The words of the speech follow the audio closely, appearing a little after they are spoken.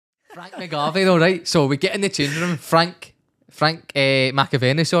Frank McAvennie though, right? So we get in the changing room. Frank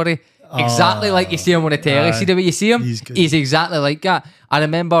McAvennie, sorry. Exactly like you see him on the telly. See the way you see him? He's exactly like that. I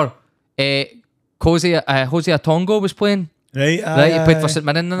remember Jose Atongo was playing. Right, he played for St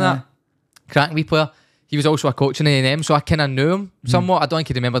Mirren and that. Cracking wee player. He was also a coach in A&M, so I kind of knew him somewhat. I don't think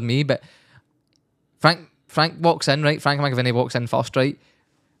he remembered me, but Frank walks in, right? Frank McAvennie walks in first, right?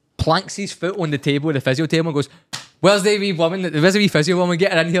 Planks his foot on the table, the physio table, and goes, "Where's the wee woman? Where's the wee physio woman?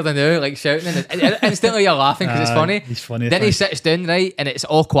 Get her in here now!" Like shouting, and instantly you're laughing because it's funny. He's funny. Then he sits down, right, and it's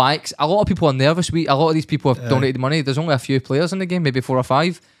all quiet. 'Cause a lot of people are nervous. A lot of these people have donated money. There's only a few players in the game, maybe 4 or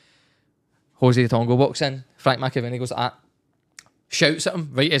 5. Jose Tongo walks in. Frank McAvennie goes like that, shouts at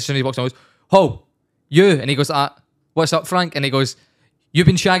him right as soon as he walks in. He goes, "Ho, you!" And he goes like that, "What's up, Frank?" And he goes, "You've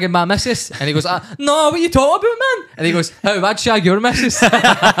been shagging my missus." And he goes, "No, what are you talking about, man?" And he goes, "How, I'd shag your missus?"